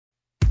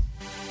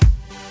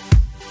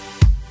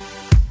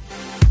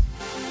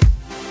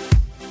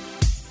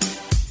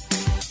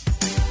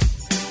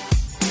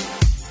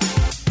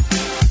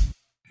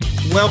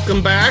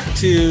Welcome back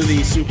to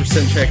the Super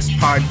Syntax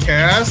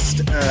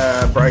podcast.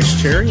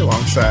 Bryce Cherry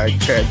alongside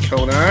Chad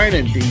Conine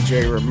and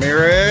DJ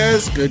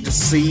Ramirez. Good to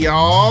see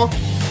y'all.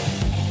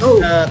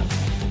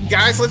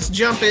 Guys, let's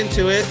jump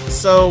into it.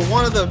 So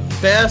one of the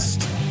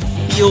best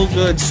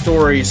feel-good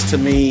stories to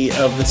me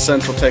of the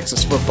Central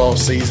Texas football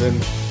season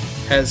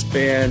has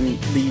been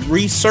the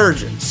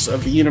resurgence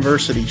of the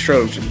University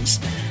Trojans.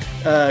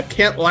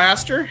 Kent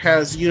Laster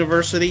has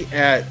University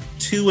at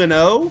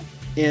 2-0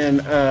 in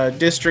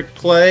district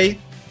play.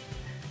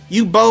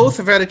 You both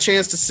have had a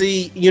chance to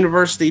see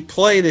University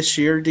play this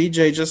year,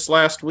 DJ just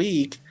last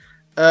week.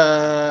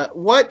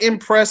 What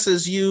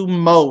impresses you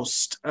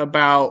most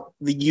about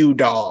the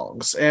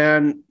U-Dogs,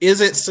 and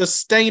is it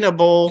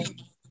sustainable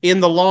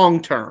in the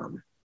long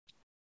term?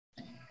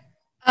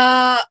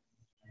 I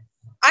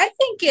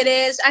think it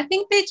is. I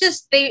think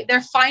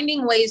they're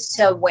finding ways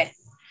to win.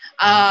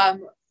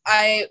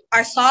 I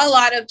saw a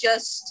lot of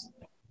just,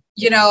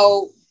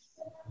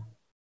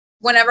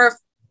 whenever,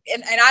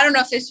 and I don't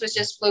know if this was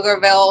just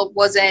Pflugerville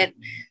wasn't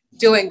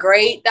doing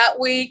great that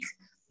week,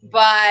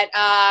 but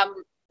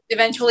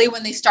eventually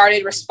when they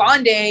started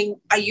responding,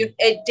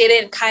 it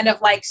didn't kind of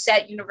like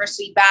set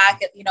University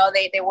back.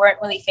 They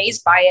weren't really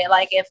fazed by it.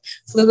 Like if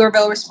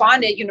Pflugerville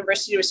responded,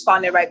 University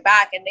responded right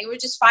back, and they were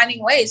just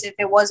finding ways. If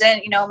it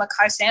wasn't,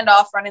 Makai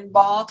Sandoff running the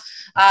ball,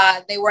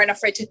 they weren't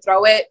afraid to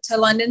throw it to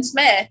London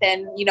Smith,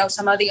 and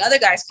some of the other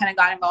guys kind of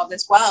got involved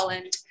as well.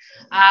 And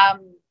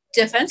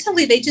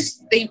defensively, they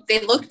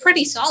looked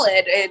pretty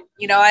solid. And,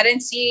 I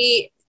didn't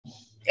see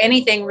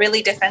anything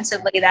really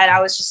defensively that I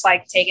was just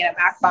like taken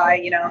aback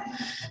by,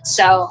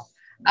 So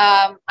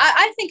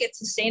I think it's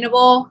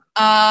sustainable.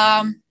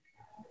 I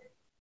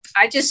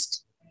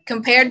just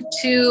compared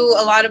to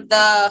a lot of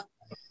the,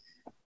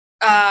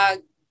 I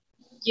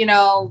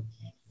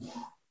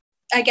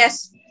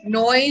guess,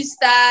 noise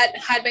that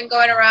had been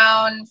going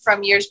around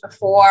from years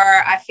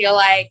before. I feel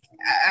like,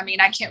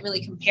 I can't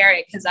really compare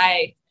it because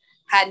I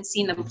hadn't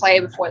seen them play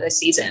before this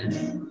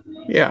season.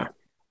 Yeah.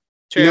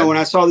 When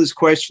I saw this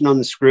question on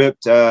the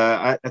script,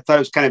 I thought it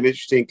was kind of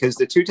interesting because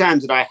the two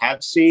times that I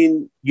have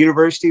seen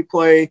University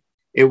play,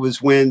 it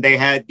was when they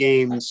had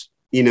games,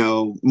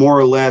 more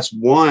or less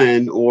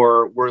won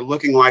or were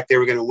looking like they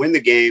were going to win the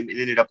game and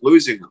ended up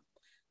losing them.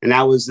 And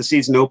that was the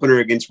season opener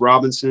against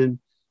Robinson.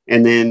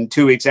 And then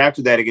 2 weeks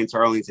after that against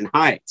Arlington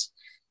Heights.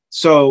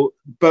 So,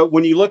 but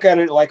when you look at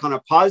it like on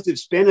a positive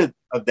spin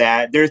of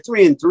that, they're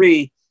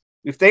 3-3.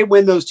 If they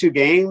win those 2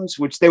 games,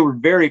 which they were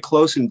very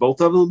close in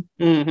both of them,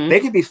 they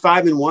could be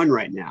 5-1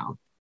 right now,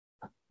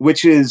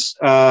 which is,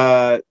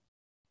 a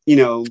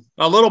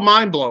little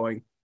mind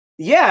blowing.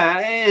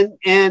 Yeah.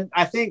 And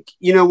I think,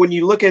 when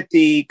you look at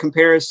the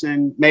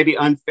comparison, maybe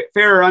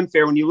fair or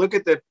unfair, when you look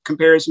at the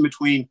comparison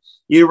between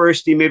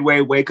University,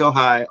 Midway, Waco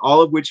High,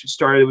 all of which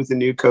started with a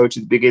new coach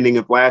at the beginning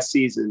of last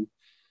season,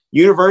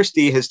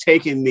 University has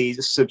taken the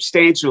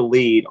substantial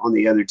lead on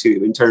the other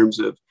two in terms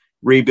of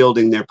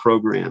rebuilding their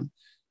program.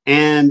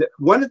 And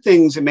one of the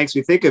things that makes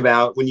me think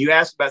about when you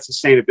ask about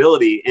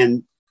sustainability,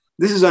 and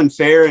this is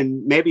unfair,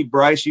 and maybe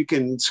Bryce, you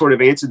can sort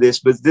of answer this,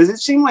 but does it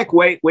seem like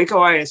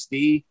Waco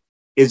ISD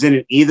is in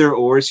an either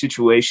or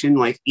situation?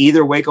 Like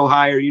either Waco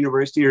High or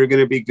University are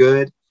going to be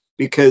good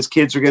because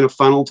kids are going to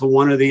funnel to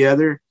one or the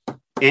other.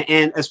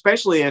 And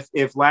especially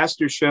if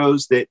Laster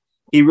shows that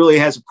he really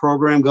has a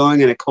program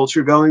going and a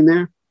culture going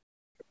there.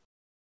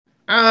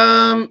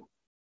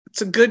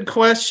 It's a good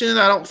question.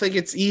 I don't think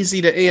it's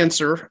easy to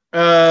answer.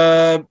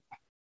 I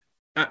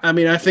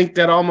think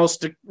that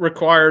almost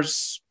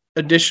requires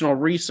additional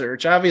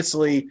research.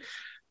 Obviously,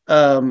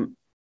 so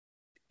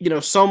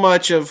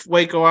much of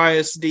Waco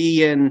ISD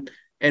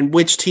and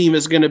which team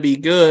is going to be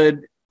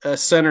good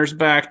centers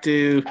back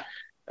to,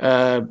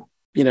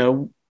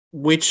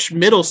 which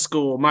middle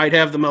school might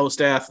have the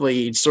most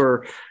athletes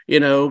or,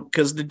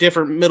 because the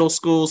different middle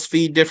schools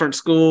feed different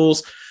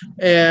schools.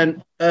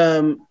 And,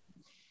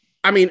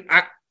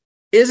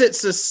 is it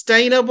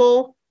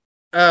sustainable?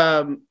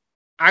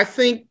 I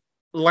think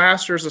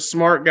Laster's a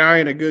smart guy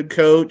and a good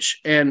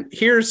coach. And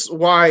here's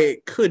why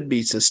it could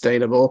be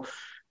sustainable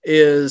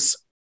is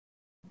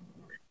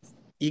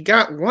you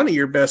got one of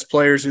your best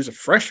players who's a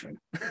freshman.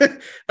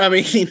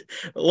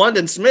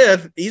 London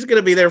Smith, he's going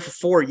to be there for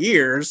 4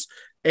 years.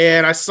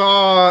 And I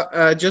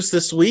saw just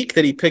this week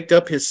that he picked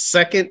up his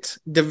second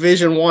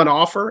Division I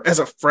offer as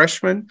a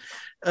freshman.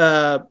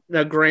 Now,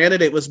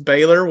 granted, it was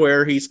Baylor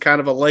where he's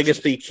kind of a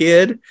legacy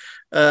kid.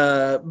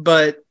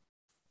 But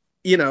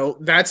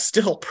that's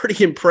still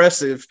pretty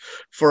impressive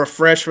for a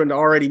freshman to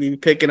already be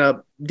picking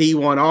up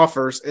D1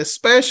 offers,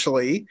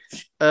 especially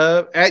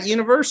at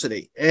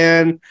University.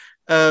 And,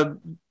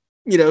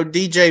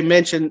 DJ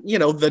mentioned,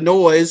 the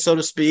noise, so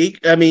to speak.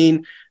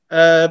 The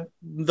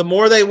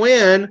more they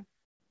win,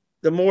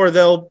 the more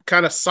they'll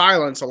kind of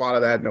silence a lot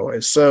of that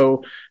noise.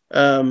 So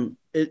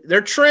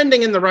they're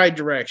trending in the right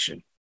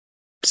direction.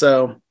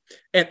 So,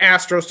 and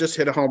Astros just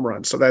hit a home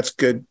run. So that's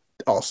good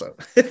also.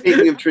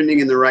 Speaking of trending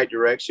in the right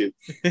direction.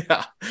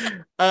 Yeah.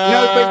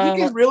 But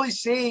you can really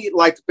see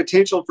like the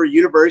potential for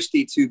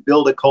university to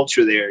build a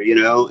culture there,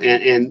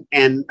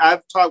 and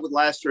I've talked with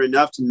Laster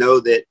enough to know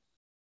that,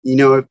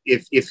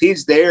 if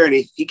he's there and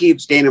if he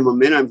keeps gaining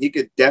momentum, he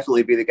could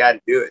definitely be the guy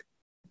to do it.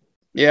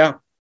 Yeah.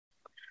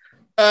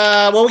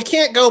 Well, we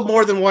can't go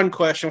more than one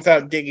question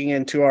without digging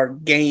into our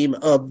game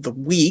of the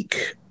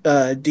week.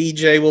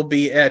 DJ will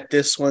be at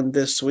this one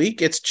this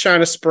week. It's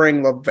China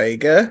Spring La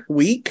Vega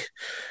week.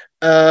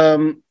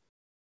 This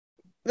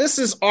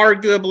is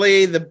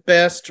arguably the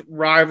best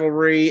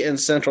rivalry in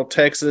Central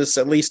Texas,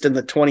 at least in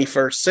the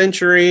 21st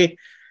century.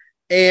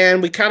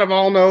 And we kind of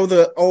all know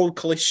the old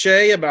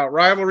cliche about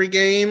rivalry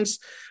games.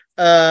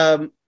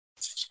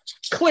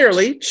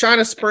 Clearly,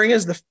 China Spring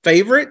is the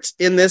favorite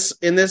in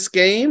this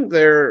game.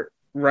 They're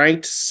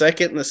ranked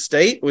second in the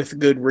state with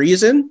good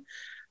reason.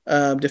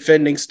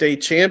 Defending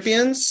state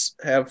champions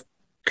have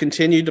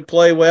continued to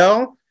play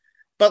well.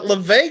 But La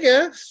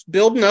Vega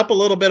building up a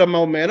little bit of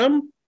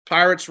momentum.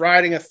 Pirates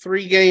riding a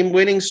 3-game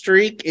winning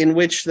streak in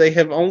which they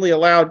have only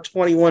allowed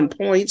 21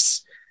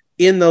 points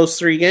in those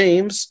 3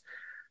 games.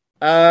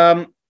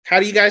 How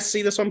do you guys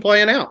see this one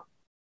playing out?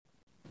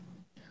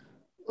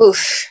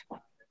 Oof.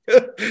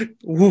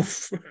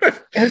 Woof.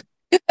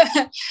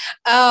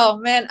 Oh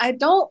man, I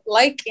don't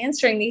like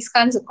answering these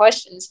kinds of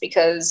questions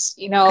because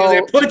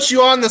it puts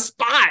you on the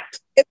spot.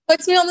 It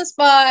puts me on the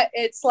spot.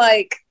 It's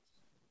like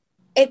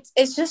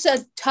it's just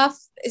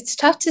it's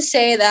tough to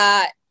say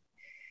that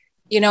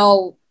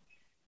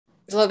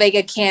La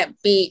Vega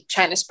can't beat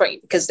China Spring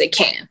because they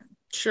can.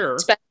 Sure.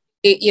 Especially,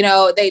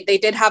 they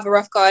did have a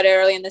rough go at it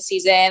early in the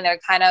season. They're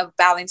kind of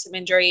battling some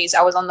injuries.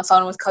 I was on the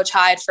phone with Coach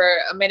Hyde for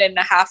a minute and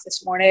a half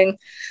this morning,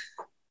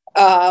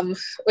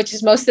 which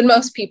is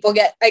most people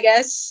get, I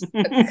guess.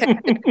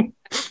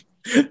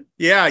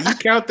 Yeah, you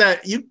count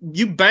that.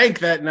 You bank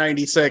that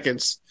 90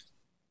 seconds.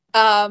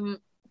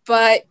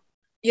 But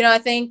I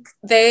think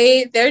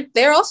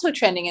they're also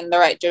trending in the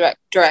right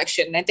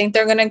direction. I think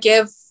they're going to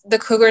give the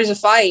Cougars a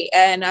fight.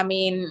 And I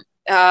mean,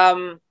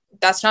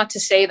 that's not to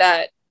say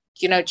that,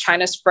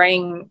 China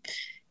Spring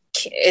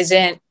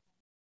isn't,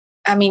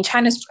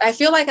 I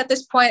feel like at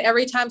this point,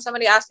 every time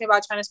somebody asks me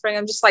about China Spring,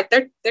 I'm just like,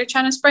 they're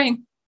China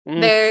Spring.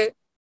 They're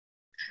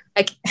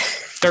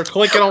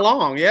clicking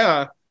along.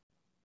 Yeah.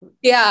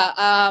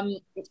 Yeah.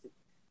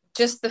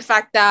 Just the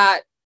fact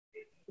that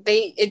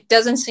it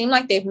doesn't seem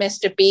like they've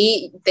missed a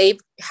beat. They've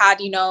had,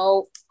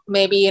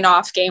 maybe an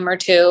off game or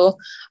two.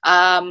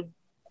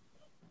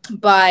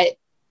 But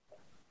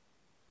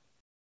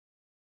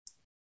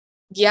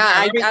yeah,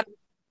 I'm kind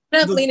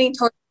of leaning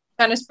towards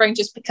China Spring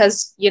just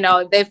because,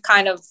 they've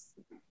kind of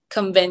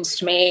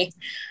convinced me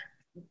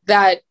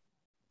that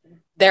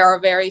there are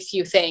very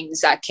few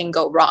things that can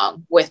go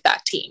wrong with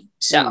that team.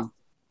 So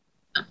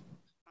I'm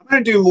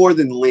going to do more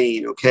than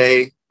lean.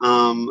 Okay.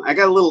 I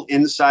got a little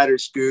insider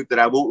scoop that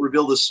I won't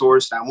reveal the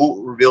source. I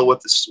won't reveal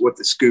what the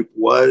scoop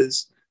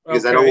was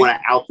because I don't want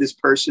to out this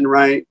person,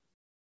 right?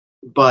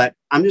 But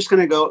I'm just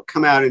going to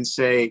come out and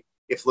say,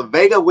 if La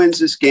Vega wins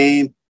this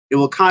game, it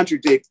will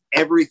contradict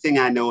everything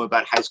I know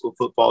about high school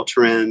football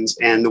trends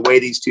and the way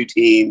these two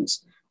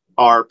teams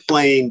are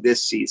playing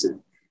this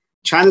season.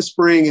 China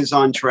Spring is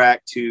on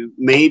track to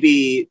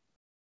maybe,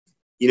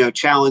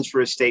 challenge for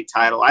a state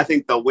title. I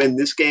think they'll win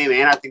this game,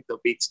 and I think they'll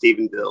beat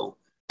Stephenville.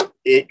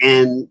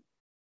 And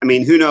I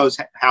mean, who knows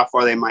how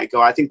far they might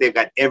go. I think they've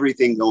got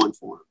everything going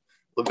for them.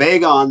 La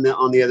Vega, on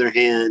the other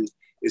hand,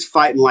 is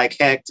fighting like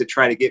heck to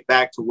try to get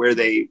back to where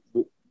they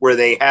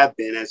have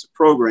been as a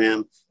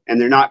program, and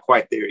they're not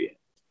quite there yet.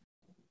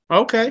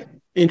 Okay,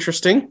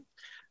 interesting.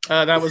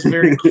 That was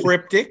very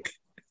cryptic.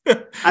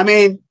 I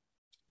mean,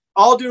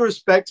 all due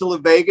respect to La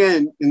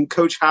Vega and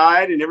Coach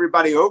Hyde and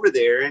everybody over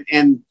there,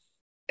 and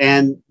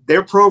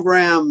their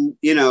program,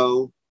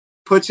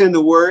 puts in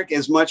the work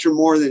as much or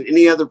more than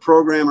any other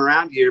program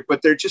around here,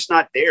 but they're just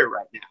not there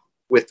right now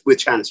with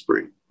China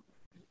Spring.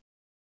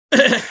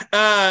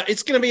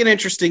 It's going to be an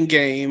interesting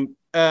game.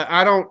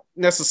 I don't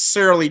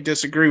necessarily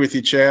disagree with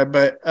you, Chad,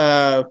 but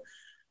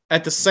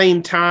at the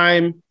same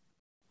time,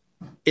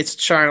 it's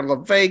China La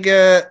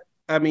Vega.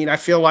 I mean, I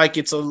feel like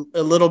it's a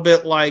little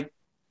bit like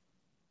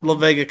La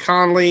Vega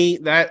Conley,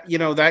 that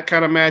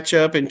kind of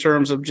matchup in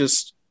terms of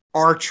just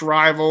arch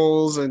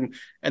rivals, and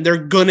they're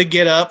going to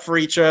get up for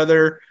each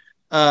other.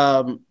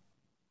 And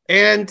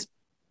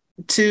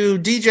to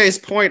DJ's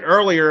point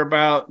earlier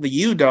about the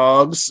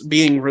U-Dogs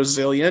being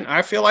resilient,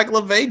 I feel like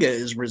La Vega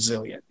is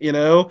resilient,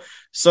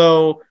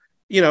 So,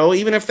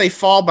 even if they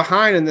fall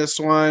behind in this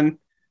one,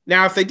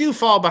 now if they do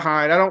fall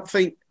behind, I don't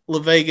think La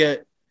Vega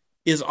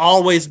is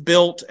always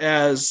built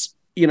as,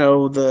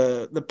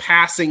 the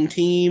passing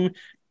team.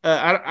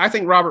 I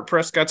think Robert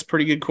Prescott's a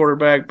pretty good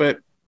quarterback, but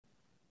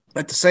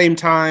at the same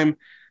time,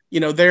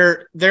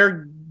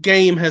 their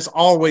game has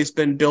always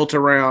been built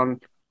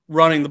around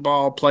running the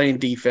ball, playing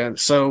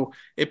defense. So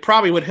it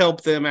probably would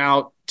help them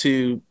out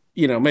to,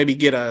 maybe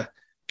get an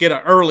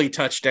early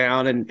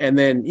touchdown and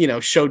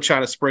then, show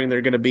China Spring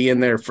they're going to be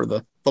in there for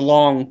the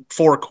long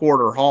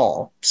 4-quarter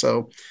haul.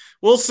 So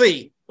we'll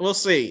see. We'll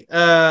see.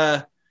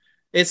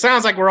 It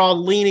sounds like we're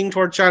all leaning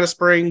toward China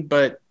Spring,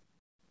 but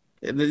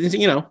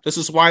this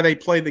is why they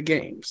play the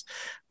games.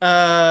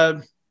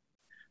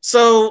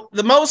 So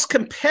the most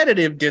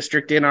competitive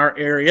district in our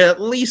area,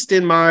 at least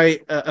in my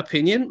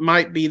opinion,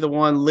 might be the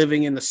one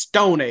living in the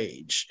Stone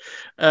Age.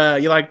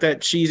 You like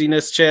that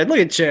cheesiness, Chad? Look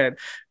at Chad.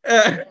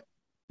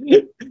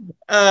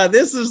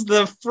 This is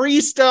the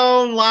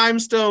Freestone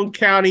Limestone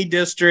County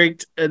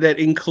District that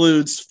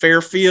includes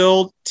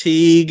Fairfield,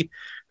 Teague,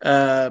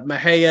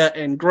 Mexia,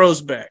 and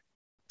Groesbeck.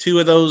 2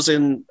 of those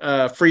in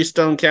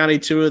Freestone County,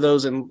 2 of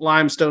those in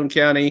Limestone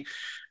County.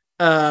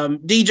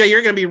 DJ,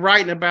 you're going to be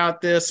writing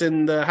about this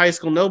in the high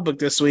school notebook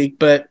this week,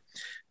 but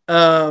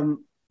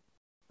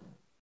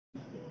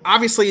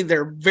obviously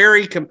they're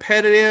very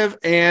competitive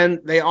and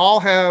they all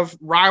have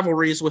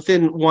rivalries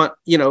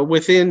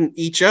within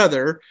each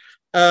other.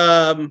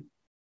 So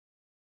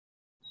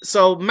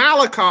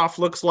Malakoff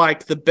looks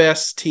like the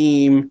best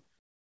team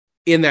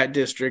in that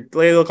district.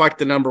 They look like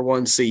the number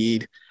 1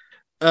 seed.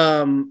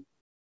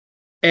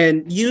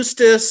 And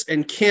Eustis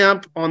and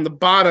Kemp on the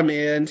bottom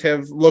end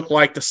have looked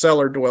like the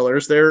cellar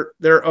dwellers. They're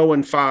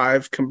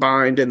 0-5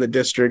 combined in the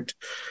district.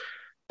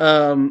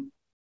 So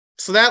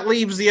that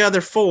leaves the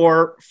other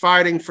 4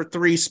 fighting for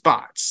 3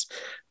 spots.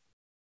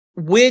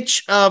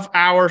 Which of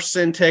our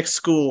Centex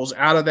schools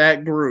out of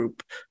that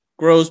group,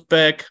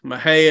 Groesbeck,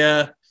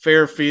 Mexia,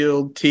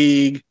 Fairfield,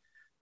 Teague,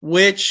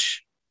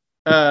 which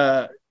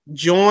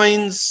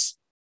joins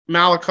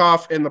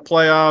Malakoff in the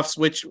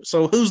playoffs?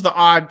 So who's the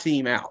odd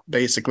team out,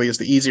 basically, is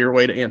the easier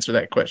way to answer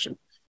that question.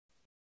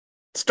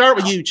 Start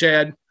with you,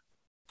 Chad.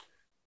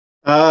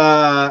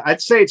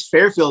 I'd say it's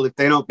Fairfield if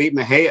they don't beat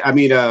Mexia. I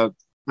mean,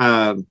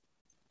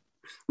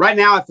 right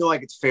now I feel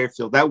like it's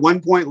Fairfield. That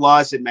 1-point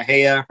loss at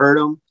Mexia hurt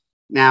them.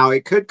 Now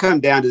it could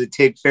come down to the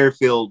Teague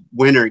Fairfield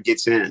winner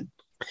gets in.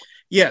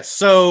 Yes,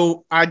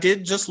 so I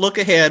did just look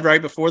ahead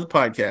right before the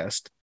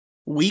podcast.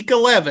 Week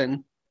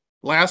 11,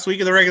 last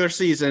week of the regular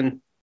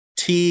season,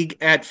 Teague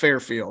at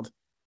Fairfield.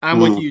 I'm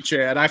with you,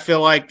 Chad. I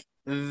feel like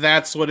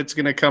that's what it's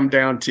going to come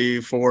down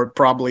to for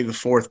probably the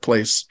 4th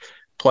place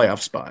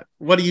playoff spot.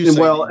 What do you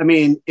say? Well, I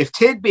mean, if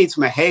Teague beats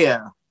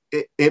Mexia,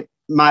 it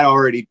might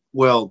already,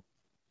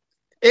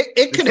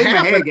 it could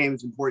happen. Mexia game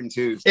is important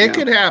too. It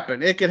could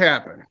happen. It could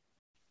happen.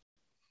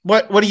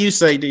 What do you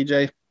say,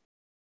 DJ?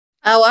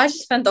 Oh, I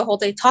just spent the whole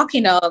day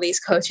talking to all these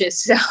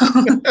coaches. So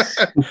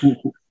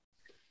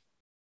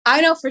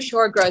I know for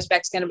sure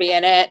Groesbeck's going to be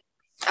in it.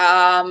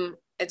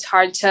 It's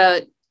hard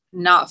to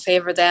not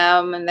favor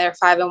them, and they're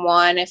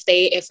 5-1.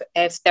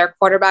 If their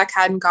quarterback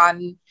hadn't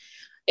gotten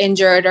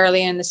injured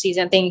early in the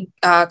season, I think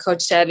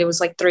coach said it was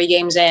like 3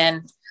 games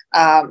in,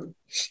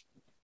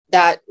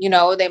 that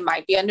they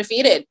might be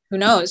undefeated. Who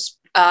knows?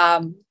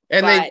 And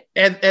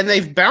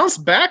they've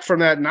bounced back from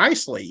that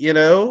nicely.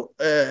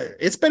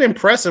 It's been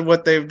impressive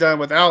what they've done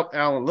without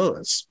Alan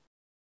Lewis.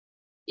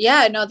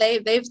 Yeah, no,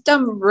 they've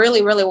done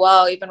really, really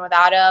well even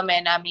without him.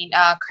 And I mean,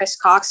 Chris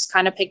Cox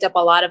kind of picked up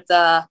a lot of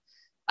the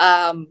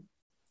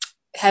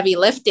heavy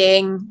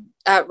lifting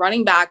at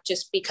running back,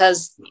 just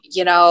because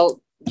you're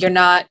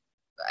not,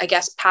 I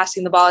guess,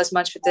 passing the ball as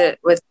much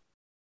with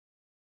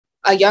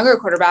a younger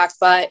quarterback.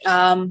 But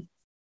I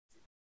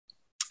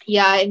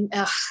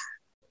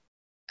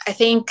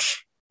think,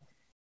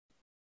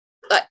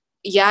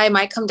 it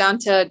might come down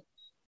to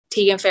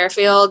Teague and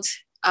Fairfield,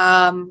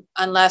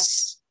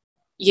 unless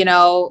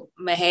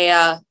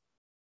Mexia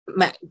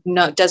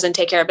doesn't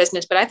take care of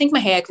business. But I think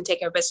Mexia can take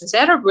care of business. They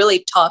had a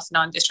really tough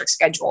non-district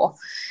schedule.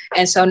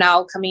 And so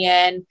now coming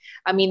in,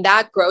 I mean,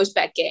 that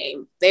Groesbeck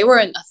game, they were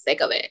in the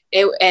thick of it.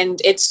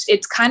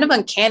 It's kind of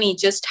uncanny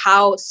just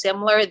how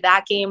similar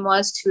that game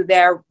was to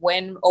their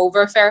win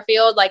over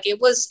Fairfield. Like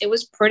it was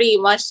pretty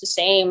much the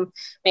same,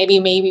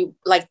 maybe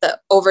like the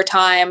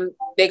overtime,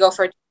 they go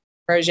for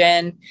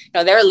version,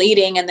 they're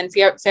leading, and then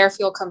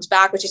Fairfield comes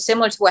back, which is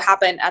similar to what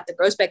happened at the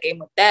Groesbeck game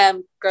with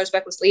them.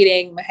 Groesbeck was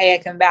leading,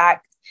 Mexia came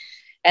back,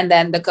 and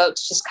then the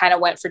Goats just kind of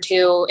went for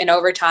 2 in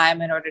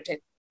overtime in order to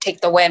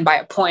take the win by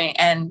a point.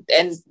 And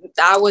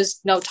that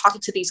was,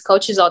 talking to these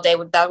coaches all day,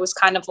 that was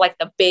kind of like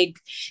the big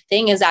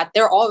thing, is that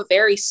they're all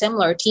very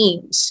similar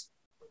teams.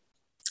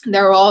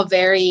 They're all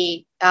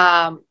very,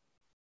 and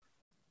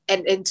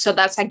so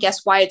that's, I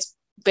guess, why it's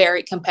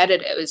very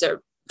competitive, is they're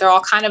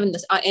all kind of in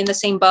the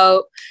same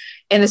boat,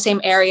 in the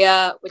same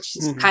area, which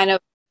is kind of,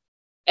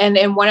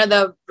 and one of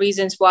the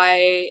reasons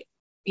why,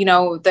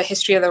 the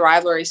history of the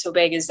rivalry is so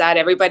big is that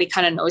everybody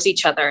kind of knows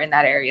each other in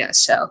that area.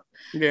 So,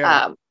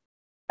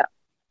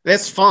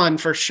 that's fun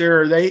for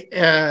sure. They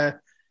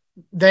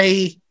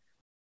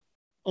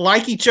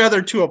like each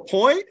other to a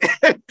point,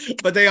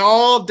 but they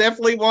all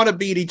definitely want to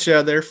beat each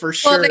other for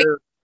sure.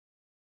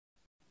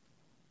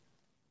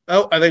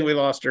 I think we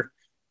lost her.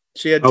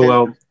 She had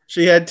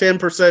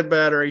 10%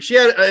 battery.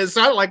 It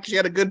sounded like she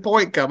had a good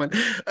point coming.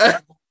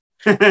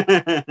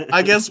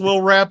 I guess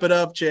we'll wrap it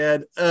up,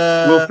 Chad.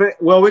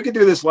 We could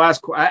do this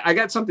last. I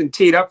got something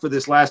teed up for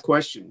this last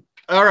question.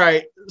 All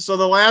right. So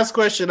the last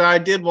question, I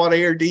did want to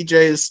hear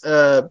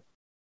DJ's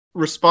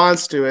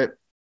response to it,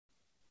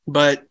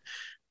 but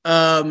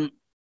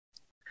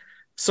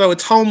So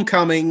it's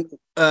homecoming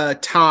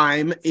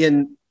time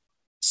in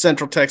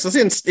Central Texas,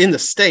 in the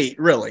state,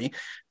 really.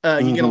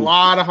 You get a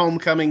lot of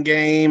homecoming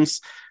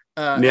games.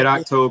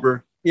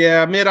 Mid-October.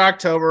 Yeah,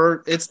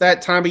 mid-October. It's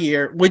that time of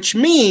year, which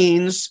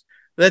means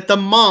that the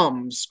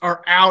mums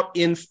are out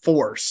in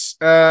force.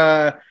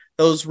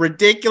 Those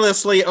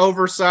ridiculously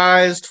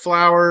oversized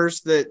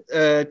flowers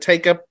that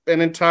take up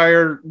an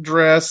entire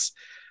dress.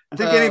 I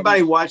think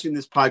anybody watching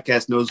this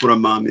podcast knows what a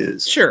mum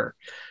is. Sure.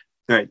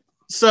 All right.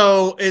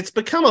 So it's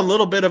become a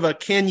little bit of a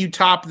can you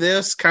top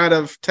this kind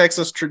of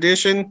Texas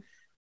tradition.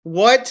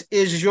 What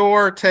is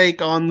your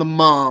take on the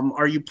mum?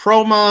 Are you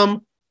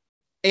pro-mum,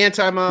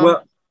 anti-mum,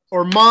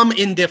 or mum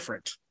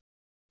indifferent?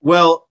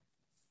 Well,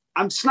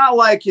 it's not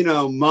like,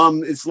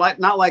 mum. It's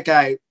not like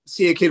I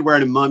see a kid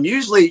wearing a mum.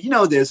 Usually,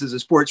 this as a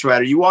sports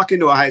writer, you walk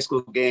into a high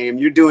school game,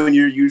 you're doing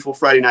your usual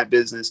Friday night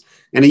business.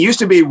 And it used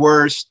to be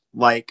worse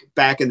like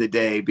back in the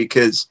day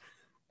because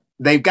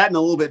they've gotten a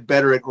little bit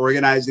better at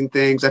organizing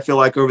things, I feel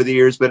like, over the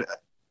years. But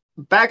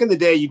back in the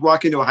day, you'd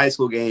walk into a high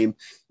school game,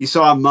 you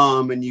saw a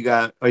mum, and you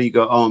go,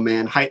 oh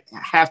man,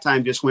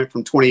 halftime just went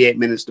from 28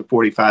 minutes to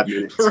 45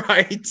 minutes.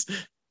 Right.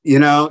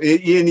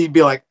 And you'd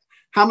be like,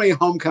 how many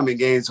homecoming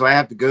games do I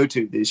have to go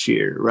to this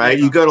year? Right.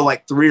 Yeah. You go to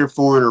like 3 or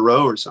 4 in a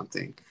row or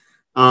something.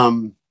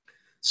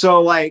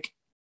 So like,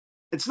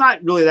 it's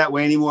not really that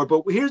way anymore.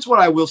 But here's what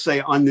I will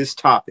say on this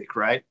topic.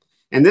 Right.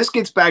 And this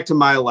gets back to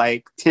my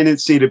like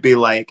tendency to be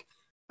like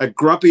a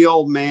grumpy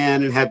old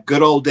man and have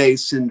good old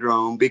days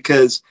syndrome,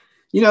 because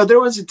there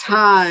was a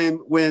time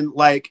when,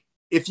 like,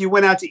 if you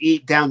went out to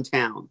eat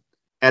downtown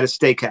at a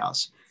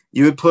steakhouse,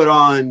 you would put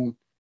on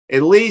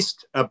at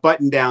least a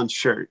button-down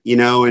shirt,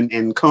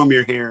 and comb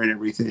your hair and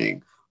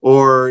everything.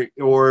 Or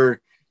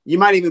you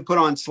might even put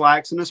on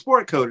slacks and a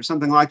sport coat or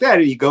something like that.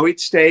 And you go eat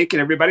steak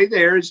and everybody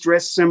there is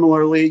dressed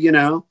similarly,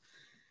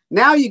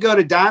 Now you go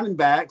to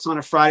Diamondbacks on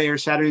a Friday or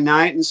Saturday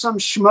night and some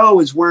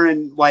schmo is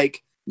wearing,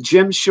 like,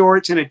 gym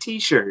shorts and a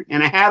T-shirt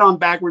and a hat on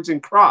backwards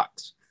and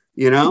Crocs,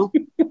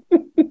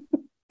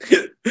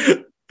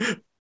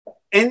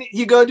 And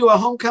you go to a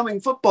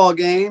homecoming football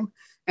game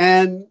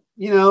and,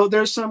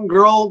 there's some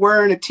girl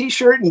wearing a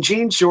T-shirt and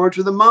jean shorts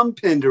with a mum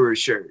pinned to her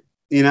shirt.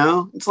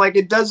 It's like,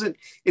 it doesn't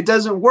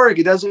work.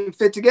 It doesn't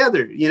fit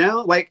together,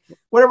 like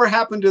whatever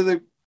happened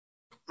to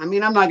I'm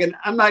not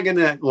going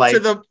to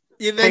like,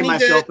 they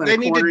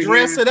need to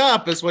dress it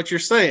up is what you're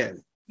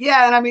saying.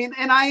 Yeah.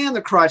 And I am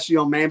the crotchety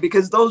old man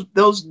because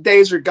those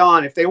days are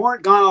gone. If they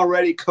weren't gone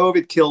already,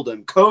 COVID killed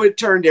them. COVID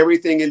turned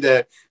everything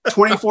into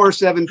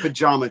 24/7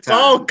 pajama time.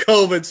 Oh,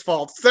 COVID's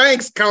fault.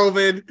 Thanks,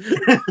 COVID.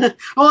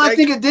 Well, I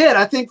think it did.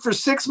 I think for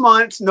 6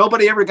 months,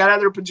 nobody ever got out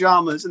of their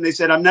pajamas. And they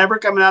said, I'm never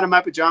coming out of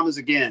my pajamas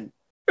again.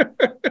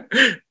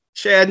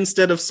 Chad,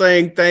 instead of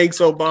saying thanks,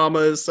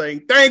 Obama is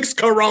saying thanks,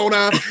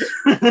 Corona.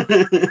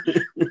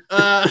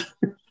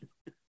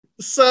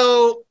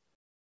 So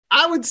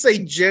I would say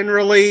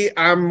generally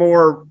I'm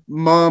more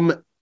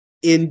mum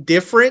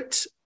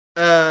indifferent.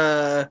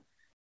 I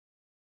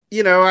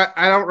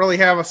don't really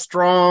have a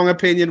strong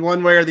opinion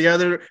one way or the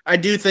other. I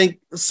do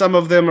think some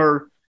of them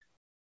are,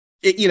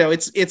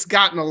 it's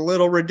gotten a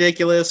little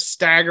ridiculous,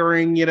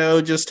 staggering,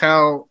 just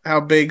how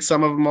big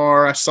some of them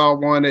are. I saw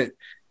one at,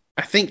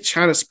 I think,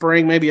 China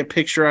Spring, maybe a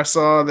picture I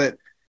saw that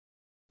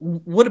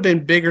would have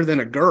been bigger than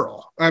a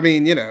girl. I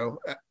mean,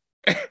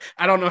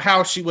 I don't know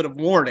how she would have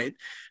worn it.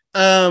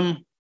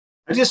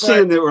 I just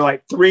seen there were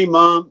like 3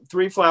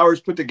 flowers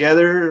put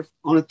together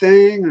on a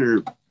thing,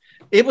 or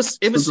it was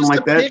just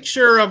like a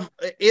picture of,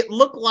 it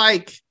looked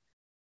like,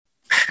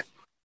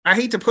 I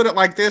hate to put it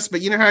like this,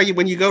 but you know how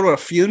when you go to a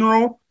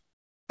funeral,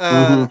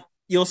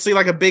 you'll see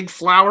like a big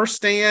flower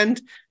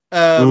stand,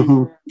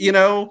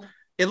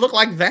 it looked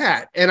like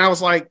that. And I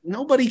was like,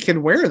 nobody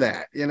can wear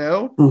that,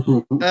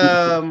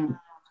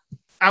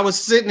 I was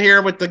sitting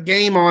here with the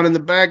game on in the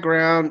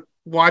background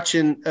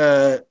watching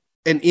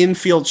an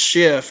infield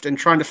shift and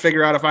trying to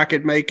figure out if I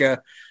could make an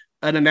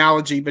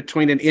analogy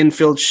between an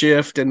infield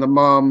shift and the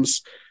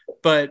mums.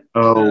 But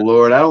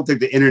Lord, I don't think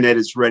the internet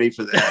is ready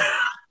for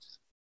that.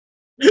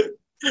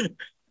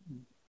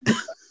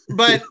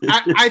 But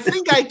I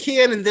think I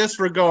can in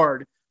this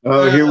regard.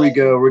 Oh, here we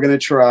go. We're going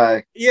to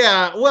try.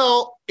 Yeah,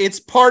 well,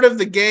 it's part of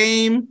the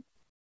game.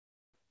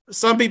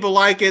 Some people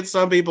like it.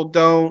 Some people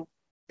don't.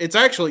 It's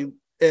actually,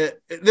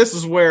 this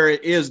is where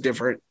it is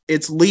different.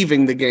 It's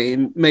leaving the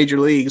game, major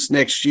leagues,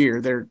 next year.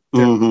 They're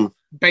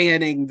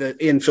banning the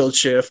infield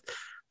shift.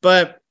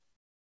 But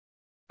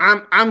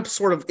I'm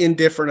sort of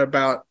indifferent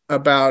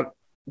about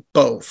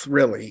both,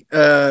 really.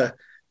 For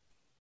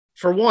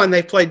one,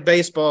 they played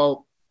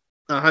baseball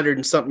 100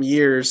 and something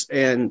years,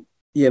 and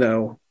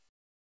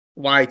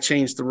why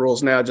change the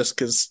rules now just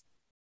because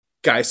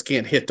guys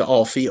can't hit to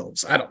all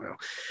fields? I don't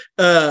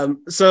know.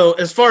 So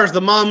as far as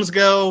the mums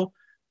go,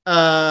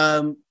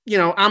 I'm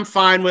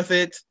fine with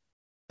it.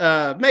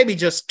 Maybe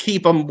just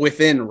keep them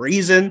within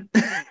reason.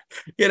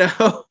 They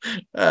don't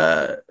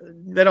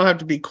have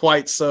to be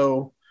quite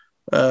so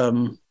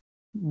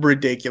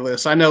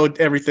ridiculous. I know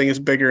everything is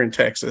bigger in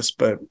Texas,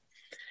 but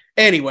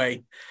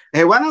anyway,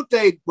 Hey, why don't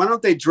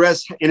they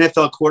dress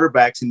NFL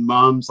quarterbacks in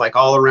mums like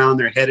all around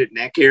their head and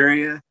neck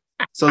area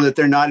so that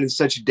they're not in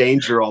such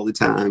danger all the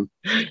time?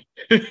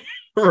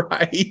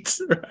 Right.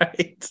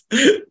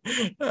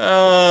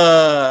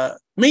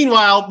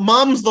 Meanwhile,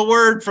 mum's the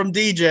word from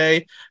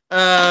DJ.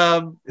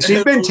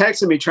 She's been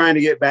texting me trying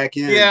to get back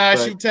in. Yeah,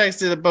 she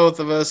texted both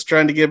of us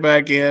trying to get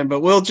back in, but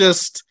we'll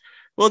just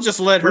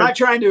let her. We're not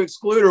trying to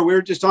exclude her.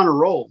 We're just on a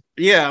roll.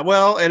 Yeah,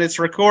 well, and it's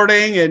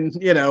recording and,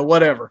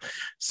 whatever.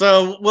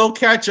 So we'll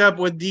catch up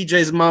with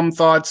DJ's mom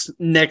thoughts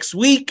next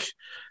week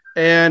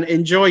and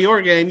enjoy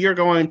your game. You're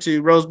going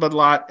to Rosebud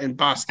Lot in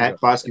Bosqueville. At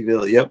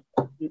Bosqueville, yep.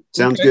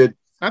 Sounds good.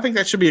 I think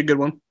that should be a good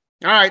one.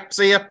 All right,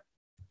 see ya.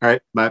 All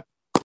right, bye.